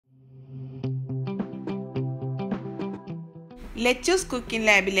Lechu's cooking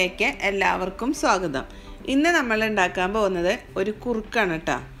ലാബിലേക്ക് എല്ലാവർക്കും സ്വാഗതം. ഇന്ന് നമ്മൾ ഉണ്ടാക്കാൻ പോകുന്നത് ഒരു കുറുക്കാണ്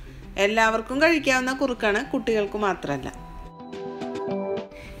കേട്ടോ. എല്ലാവർക്കും കഴിക്കാവുന്ന കുറുക്കാണ്, കുട്ടികൾക്ക് മാത്രമല്ല.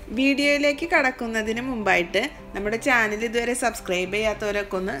 വീഡിയോയിലേക്ക് കടക്കുന്നതിന് മുമ്പായിട്ട് നമ്മുടെ ചാനൽ ഇതുവരെ സബ്സ്ക്രൈബ്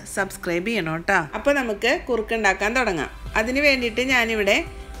ചെയ്യാത്തവരൊക്കെ ഒന്ന് സബ്സ്ക്രൈബ് ചെയ്യണം കേട്ടോ. അപ്പോൾ നമുക്ക് കുറുക്ക് ഉണ്ടാക്കാൻ തുടങ്ങാം. അതിന് വേണ്ടിയിട്ട് ഞാനിവിടെ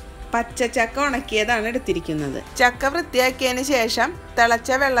പച്ച ചക്ക ഉണക്കിയതാണ് എടുത്തിരിക്കുന്നത്. ചക്ക വൃത്തിയാക്കിയതിന് ശേഷം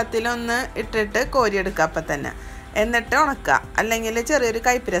തിളച്ച വെള്ളത്തിലൊന്ന് ഇട്ടിട്ട് കോരിയെടുക്കുക അപ്പം തന്നെ, എന്നിട്ട് ഉണക്കുക, അല്ലെങ്കിൽ ചെറിയൊരു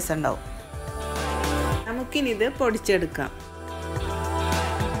കയ്പ്പ് രസം ഉണ്ടാവും. നമുക്കിനിത് പൊടിച്ചെടുക്കാം.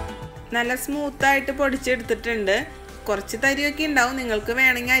 നല്ല സ്മൂത്തായിട്ട് പൊടിച്ചെടുത്തിട്ടുണ്ട്. കുറച്ച് തരിയൊക്കെ ഉണ്ടാവും, നിങ്ങൾക്ക്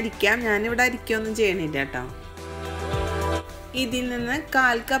വേണമെങ്കിൽ അരിക്കാം. ഞാനിവിടെ അരിക്കൊന്നും ചെയ്യണില്ല കേട്ടോ. ഇതിൽ നിന്ന്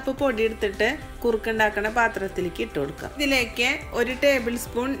 1/4 കപ്പ് പൊടി എടുത്തിട്ട് കുറുക്കുണ്ടാക്കുന്ന പാത്രത്തിലേക്ക് ഇട്ട് കൊടുക്കാം. ഇതിലേക്ക് 1 ടേബിൾ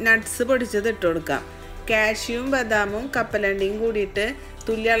സ്പൂൺ നട്ട്സ് പൊടിച്ചത് ഇട്ട് കൊടുക്കാം. കാഷ്യൂവും ബദാമും കപ്പലണ്ടിയും കൂടിയിട്ട്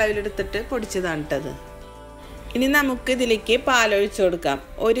തുല്യ അളവിലെടുത്തിട്ട് പൊടിച്ചതാണ് ഇട്ടത്. ഇനി നമുക്ക് ഇതിലേക്ക് പാലൊഴിച്ച് കൊടുക്കാം.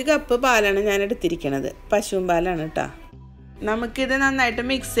 1 കപ്പ് പാലാണ് ഞാൻ എടുത്തിരിക്കുന്നത്, പശുവും പാലാണ് കേട്ടോ. നമുക്കിത് നന്നായിട്ട്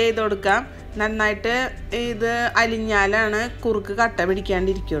മിക്സ് ചെയ്ത് കൊടുക്കാം. നന്നായിട്ട് ഇത് അലിഞ്ഞാലാണ് കുറുക്ക് കട്ട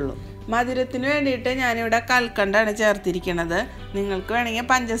പിടിക്കാണ്ടിരിക്കുള്ളൂ. മധുരത്തിന് വേണ്ടിയിട്ട് ഞാനിവിടെ കൽക്കണ്ടാണ് ചേർത്തിരിക്കുന്നത്. നിങ്ങൾക്ക് വേണമെങ്കിൽ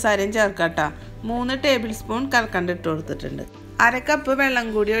പഞ്ചസാരയും ചേർക്കാം കേട്ടോ. 3 ടേബിൾ സ്പൂൺ കൽക്കണ്ട ഇട്ട് കൊടുത്തിട്ടുണ്ട്. 1/2 കപ്പ് വെള്ളം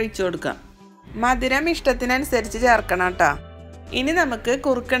കൂടി ഒഴിച്ചു കൊടുക്കാം. മധുരം ഇഷ്ടത്തിനനുസരിച്ച് ചേർക്കണം കേട്ടോ. ഇനി നമുക്ക്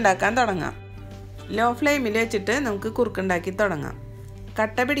കുറുക്കുണ്ടാക്കാൻ തുടങ്ങാം. ലോ ഫ്ലെയിമിൽ വെച്ചിട്ട് നമുക്ക് കുറുക്കുണ്ടാക്കി തുടങ്ങാം.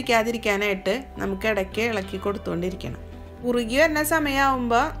 കട്ട പിടിക്കാതിരിക്കാനായിട്ട് നമുക്ക് ഇടയ്ക്ക് ഇളക്കി കൊടുത്തുകൊണ്ടിരിക്കണം. കുറുകി വരുന്ന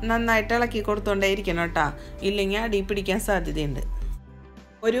സമയമാകുമ്പോൾ നന്നായിട്ട് ഇളക്കി കൊടുത്തുകൊണ്ടേയിരിക്കണം കേട്ടോ, ഇല്ലെങ്കിൽ അടി പിടിക്കാൻ സാധ്യതയുണ്ട്.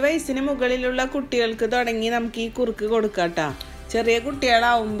 1 വയസ്സിന് മുകളിലുള്ള കുട്ടികൾക്ക് തുടങ്ങി നമുക്ക് ഈ കുറുക്ക് കൊടുക്കാം കേട്ടോ. ചെറിയ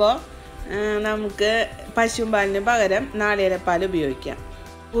കുട്ടികളാവുമ്പോൾ നമുക്ക് പശുവും പാലിന് പകരം നാളികേരപ്പാൽ ഉപയോഗിക്കാം.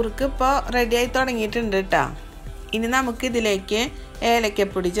 കുറുക്ക് ഇപ്പോൾ റെഡിയായി തുടങ്ങിയിട്ടുണ്ട് കേട്ടോ. ഇനി നമുക്ക് ഇതിലേക്ക്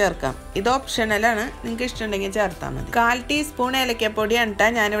ഏലക്കപ്പൊടി ചേർക്കാം. ഇത് ഓപ്ഷണലാണ്, നിങ്ങൾക്ക് ഇഷ്ടമുണ്ടെങ്കിൽ ചേർത്താൽ മതി. 1/4 ടീസ്പൂൺ ഏലക്കപ്പൊടിയാണ് കേട്ടോ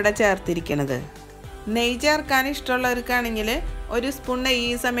ഞാനിവിടെ ചേർത്തിരിക്കുന്നത്. നെയ്യ് ചേർക്കാൻ ഇഷ്ടമുള്ളവർക്കാണെങ്കിൽ 1 സ്പൂൺ നെയ്യ്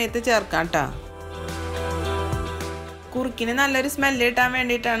ഈ സമയത്ത് ചേർക്കാം കേട്ടോ. കുറുക്കിന് നല്ലൊരു സ്മെല്ല് കിട്ടാൻ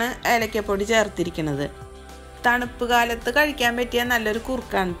വേണ്ടിയിട്ടാണ് ഏലക്കപ്പൊടി ചേർത്തിരിക്കുന്നത്. തണുപ്പ് കാലത്ത് കഴിക്കാൻ പറ്റിയ നല്ലൊരു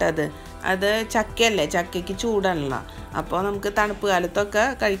കുറുക്കാണ് കേട്ടോ അത് ചക്കയല്ലേ, ചക്കയ്ക്ക് ചൂടാണല്ലോ, അപ്പോൾ നമുക്ക് തണുപ്പ് കാലത്തൊക്കെ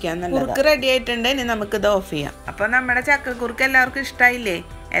കഴിക്കാൻ നല്ല. കുറുക്ക് റെഡി ആയിട്ടുണ്ട്. ഇനി നമുക്കിത് ഓഫ് ചെയ്യാം. അപ്പോൾ നമ്മുടെ ചക്കക്കുറുക്ക് എല്ലാവർക്കും ഇഷ്ടമായില്ലേ?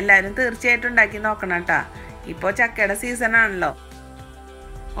 എല്ലാവരും തീർച്ചയായിട്ടും ഉണ്ടാക്കി നോക്കണം കേട്ടോ. ഇപ്പോൾ ചക്കയുടെ സീസൺ ആണല്ലോ.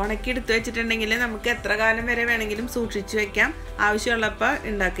 ഉണക്കി എടുത്തു വെച്ചിട്ടുണ്ടെങ്കിൽ നമുക്ക് എത്ര കാലം വരെ വേണമെങ്കിലും സൂക്ഷിച്ചു വെക്കാം. ആവശ്യമുള്ളപ്പോൾ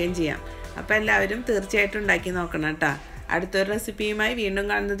ഉണ്ടാക്കുകയും ചെയ്യാം. അപ്പോൾ എല്ലാവരും തീർച്ചയായിട്ടും ഉണ്ടാക്കി നോക്കണം കേട്ടോ. അടുത്തൊരു റെസിപ്പിയുമായി വീണ്ടും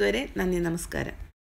കാണുന്നതുവരെ നന്ദി, നമസ്കാരം.